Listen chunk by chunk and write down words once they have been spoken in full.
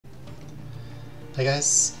Hey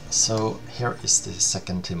guys, so here is the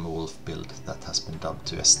second Timberwolf build that has been dubbed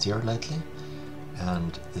to S-tier lately,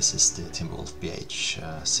 and this is the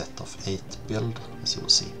TBR-BH set of 8 build, as you will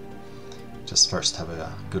see. Just first have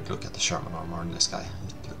a good look at the Sherman armor on this guy,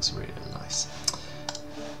 it looks really nice.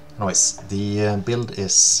 Anyways, the build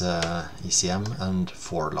is ECM and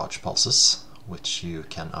 4 large pulses, which you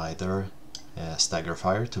can either stagger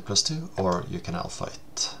fire 2+2 or you can alpha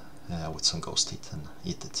it with some ghost heat and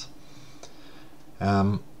eat it.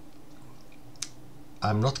 I'm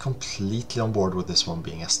not completely on board with this one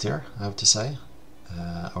being S-tier, I have to say,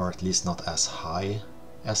 or at least not as high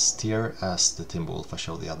S-tier as the Timberwolf I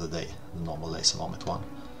showed the other day, the normal laser vomit one.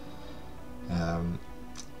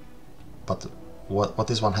 But what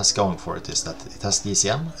this one has going for it is that it has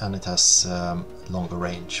DCM and it has longer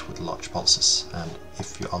range with large pulses, and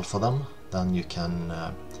if you alpha them, then you can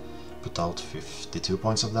put out 52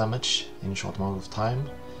 points of damage in a short amount of time,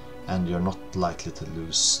 and you're not likely to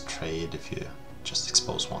lose trade if you just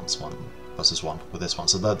expose once 1 versus 1 with this one,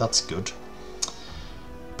 so that's good.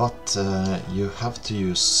 But you have to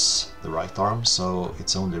use the right arm, so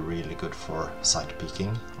it's only really good for side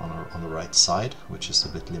peeking on the right side, which is a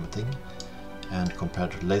bit limiting. And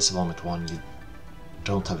compared to the laser vomit one, you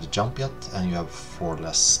don't have the jump yet, and you have 4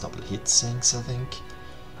 less double heat sinks, I think.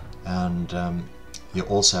 And you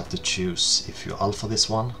also have to choose, if you alpha this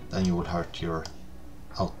one, then you will hurt your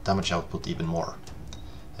damage output even more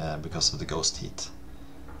because of the ghost heat.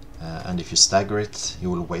 And if you stagger it, you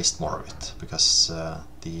will waste more of it, because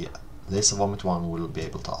the laser vomit one will be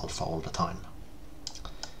able to alpha all the time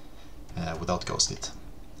without ghost heat.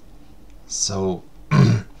 So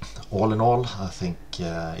all in all, I think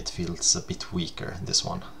it feels a bit weaker, this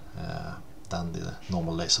one, than the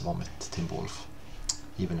normal laser vomit Timberwolf,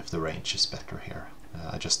 even if the range is better here.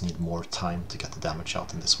 I just need more time to get the damage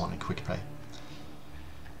out in this one in quick play.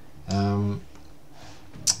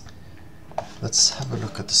 Let's have a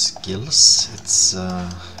look at the skills. It's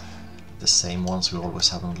the same ones we always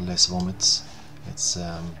have on the laser vomits. It's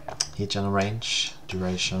heat gen range,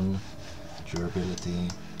 duration, durability,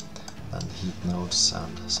 and heat nodes,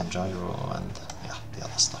 and some gyro, and yeah, the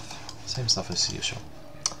other stuff. Same stuff as usual.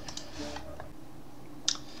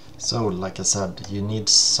 So, like I said, you need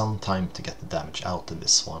some time to get the damage out in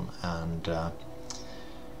this one, and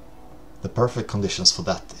the perfect conditions for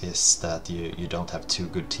that is that you don't have 2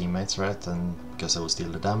 good teammates, right? And because they will steal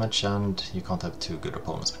the damage, and you can't have 2 good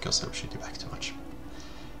opponents because they will shoot you back too much.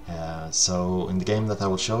 So in the game that I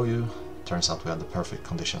will show you, turns out we had the perfect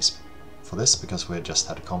conditions for this, because we had just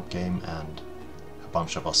had a comp game and a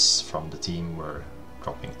bunch of us from the team were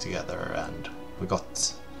dropping together, and we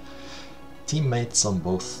got teammates on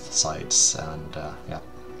both sides, and yeah,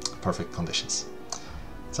 perfect conditions.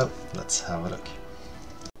 So let's have a look.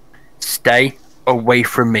 Stay away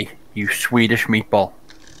from me, you Swedish meatball.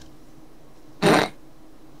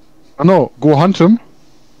 Oh no, go hunt him.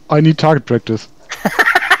 I need target practice.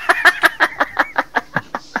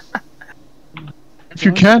 If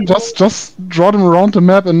you can, just draw them around the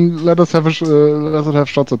map and let us have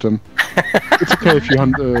shots at him. It's okay if you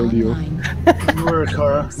hunt Leo. You were a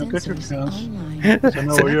Kara. Now get your chance. I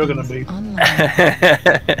know where you're gonna be.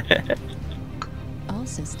 All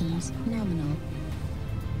systems nominal.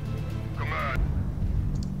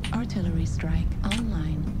 Artillery strike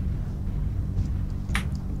online.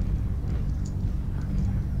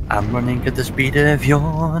 I'm running at the speed of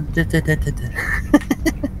your...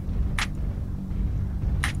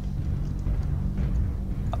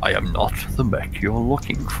 I am not the mech you're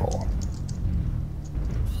looking for.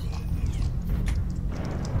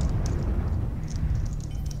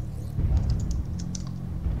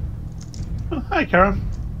 Oh, hi, Kara.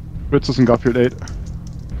 Ritz is in Garfield 8.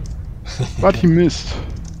 But he missed.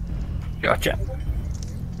 Gotcha.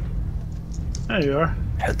 There you are.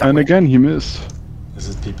 And again he missed. Is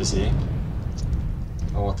it PPC?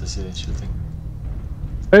 Or what is he shooting?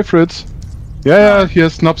 Hey Fritz. Yeah, he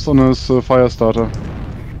has snaps on his fire starter.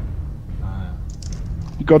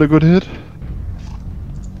 You got a good hit?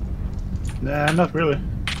 Nah, not really.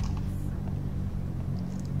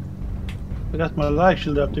 I got my light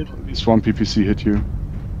shield up, dude. At least 1 PPC hit you.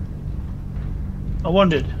 Oh, 1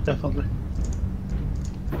 did, definitely.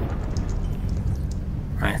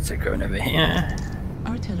 Right, so going over here.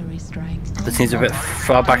 Artillery strike. This seems a bit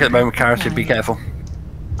far back at the moment, Kara, so be careful.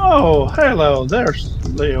 Oh, hello, there's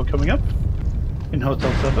Leo coming up. In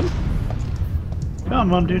Hotel 7.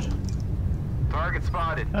 Found one, dude. Target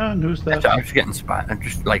spotted. And who's that? I'm just getting spotted. I'm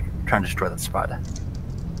just like trying to destroy that spider.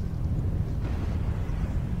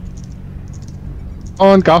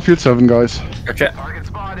 On Garfield 7, guys. Gotcha. Target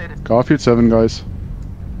spotted. Garfield 7, guys.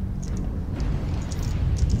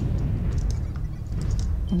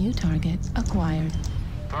 New target acquired.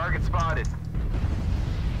 Target spotted.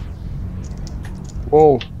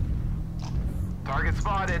 Whoa. Target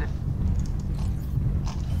spotted.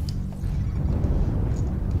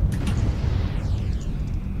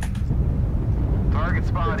 Target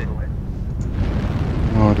spotted.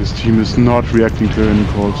 Oh, this team is not reacting to any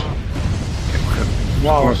calls.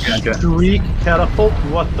 Wow, Yeah, okay. streak catapult?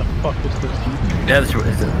 What the fuck is this? Yeah, that's what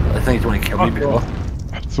it is. I think it's the one he killed me before.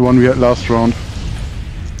 It's the one we had last round.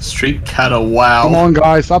 Street Cat, wow. Come on,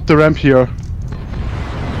 guys, up the ramp here.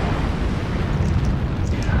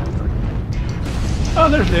 Oh,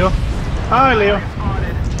 there's Leo. Hi, Leo.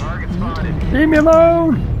 Spotted. Target spotted. Leave me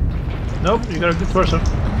alone! Nope, you got a good torso.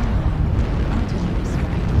 Artillery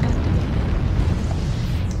strike activated.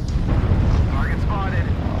 Target spotted.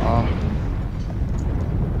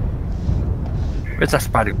 Where's that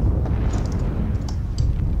spider?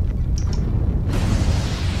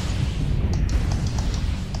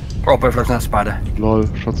 Oh, both looks that spider. Lol,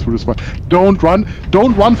 shots through the spider. Don't run!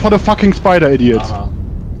 Don't run for the fucking spider, idiot!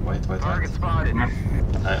 Wait. Target spotted.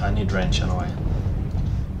 I need range anyway.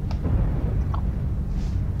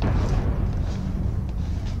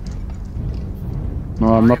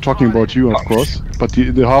 No, I'm not talking about you, of course. But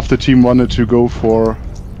the half the team wanted to go for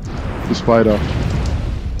the spider.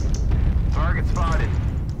 Target spotted.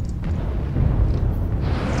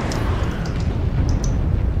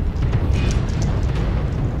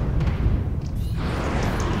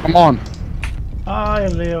 Come on! Hi,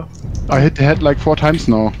 Leo. I hit the head like 4 times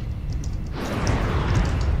now.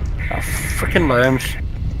 Oh, freaking lambs.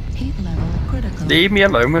 Heat level critical. Leave me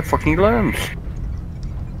alone with fucking lambs.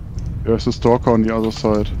 There's a stalker on the other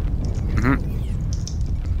side. Mm-hmm.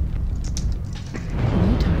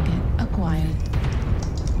 New target acquired.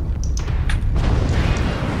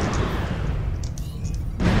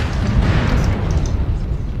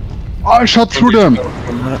 I shot through them!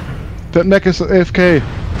 That neck is AFK.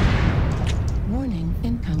 Warning,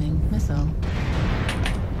 incoming missile.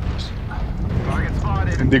 Target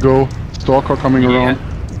spotted. Indigo. Stalker coming around.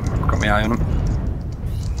 Got my eye on him.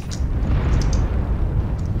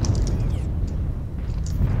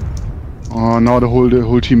 Oh, now the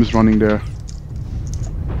whole team is running there.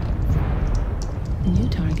 New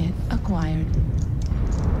target acquired.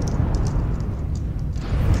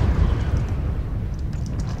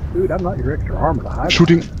 Dude, I'm not your extra arm with a high.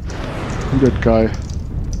 Shooting that guy.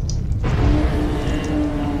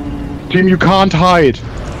 Team, you can't hide.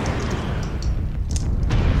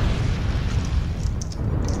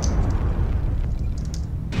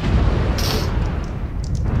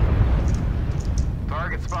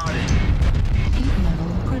 Target spotted. Heat level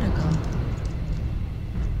critical.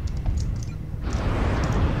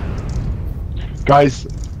 Guys,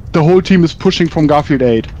 the whole team is pushing from Garfield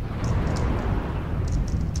 8.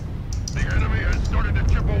 The enemy has started to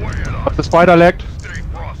chip away at us. But the spider lagged. Stay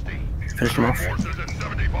frosty. Finish him off. Forces at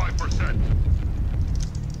 75%.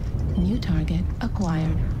 New target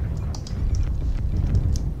acquired.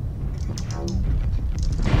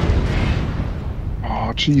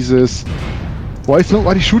 Oh, Jesus. Why is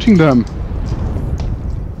nobody shooting them?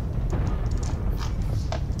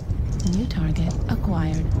 New target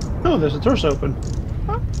acquired. Oh, there's a torso open.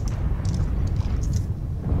 Huh?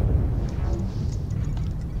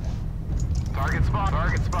 Target spot.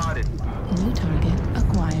 Target spotted. New target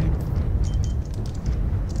acquired.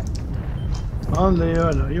 Oh, Leo,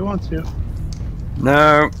 I know you want to.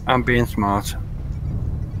 No, I'm being smart.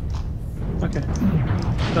 Okay.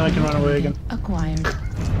 Then I can run away again. Acquired.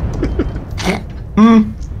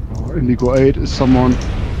 Oh, Indigo 8 is someone.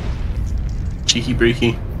 Cheeky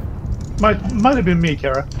breaky. Might have been me,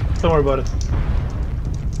 Kara. Don't worry about it.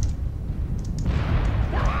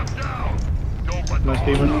 We're half down. Don't let the Nice,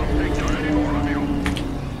 Steven. hostile take down any more of you.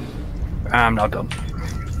 I'm not done.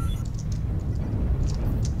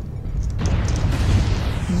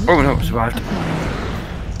 New Oh no, target survived. acquired.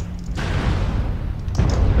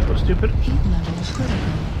 That was stupid. Heat level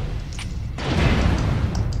critical.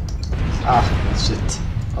 Ah, shit.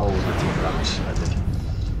 Oh, the team damage I did.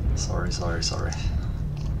 Sorry.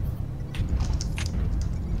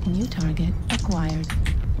 New target acquired.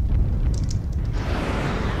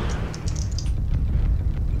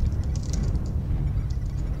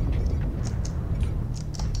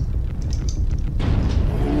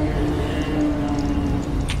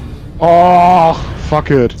 Oh, fuck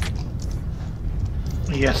it.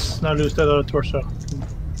 Yes, now lose that other torso.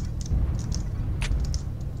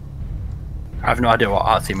 I have no idea what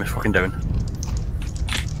our team is fucking doing.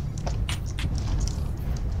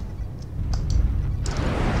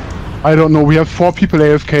 I don't know, we have 4 people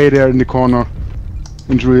AFK there in the corner.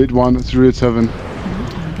 In Druid 1, Druid 7. New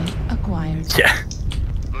target acquired. Yeah.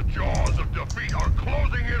 jaws of defeat are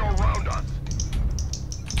closing in around us.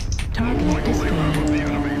 Target destroyed. The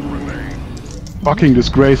enemies remain. Fucking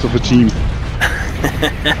disgrace of a team.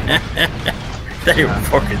 They were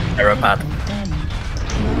fucking terrible. At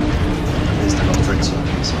least I got crit, so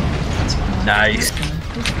that's fine. Nice.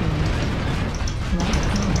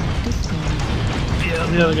 Yeah,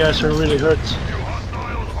 the other guys are really hurt. New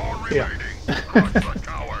hostiles are Yeah. remaining. Crush the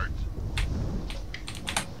cowards.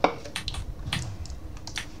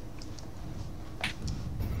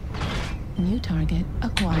 New target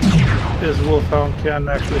acquired. This wolfhound can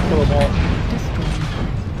actually kill them all. Destroyed.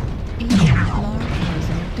 East large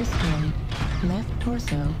torso destroyed. Left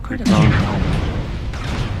torso critical damage.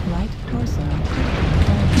 Right torso critical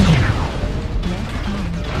damage. Left arm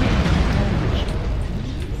critical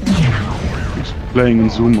damage. He's playing in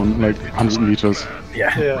Zoom on like 100 meters.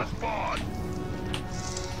 Yeah. Yeah. Spawn.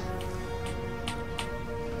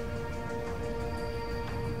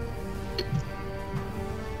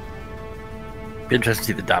 Be interested to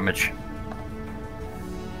see the damage.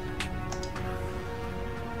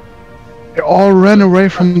 They all ran away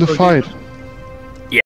from the fight.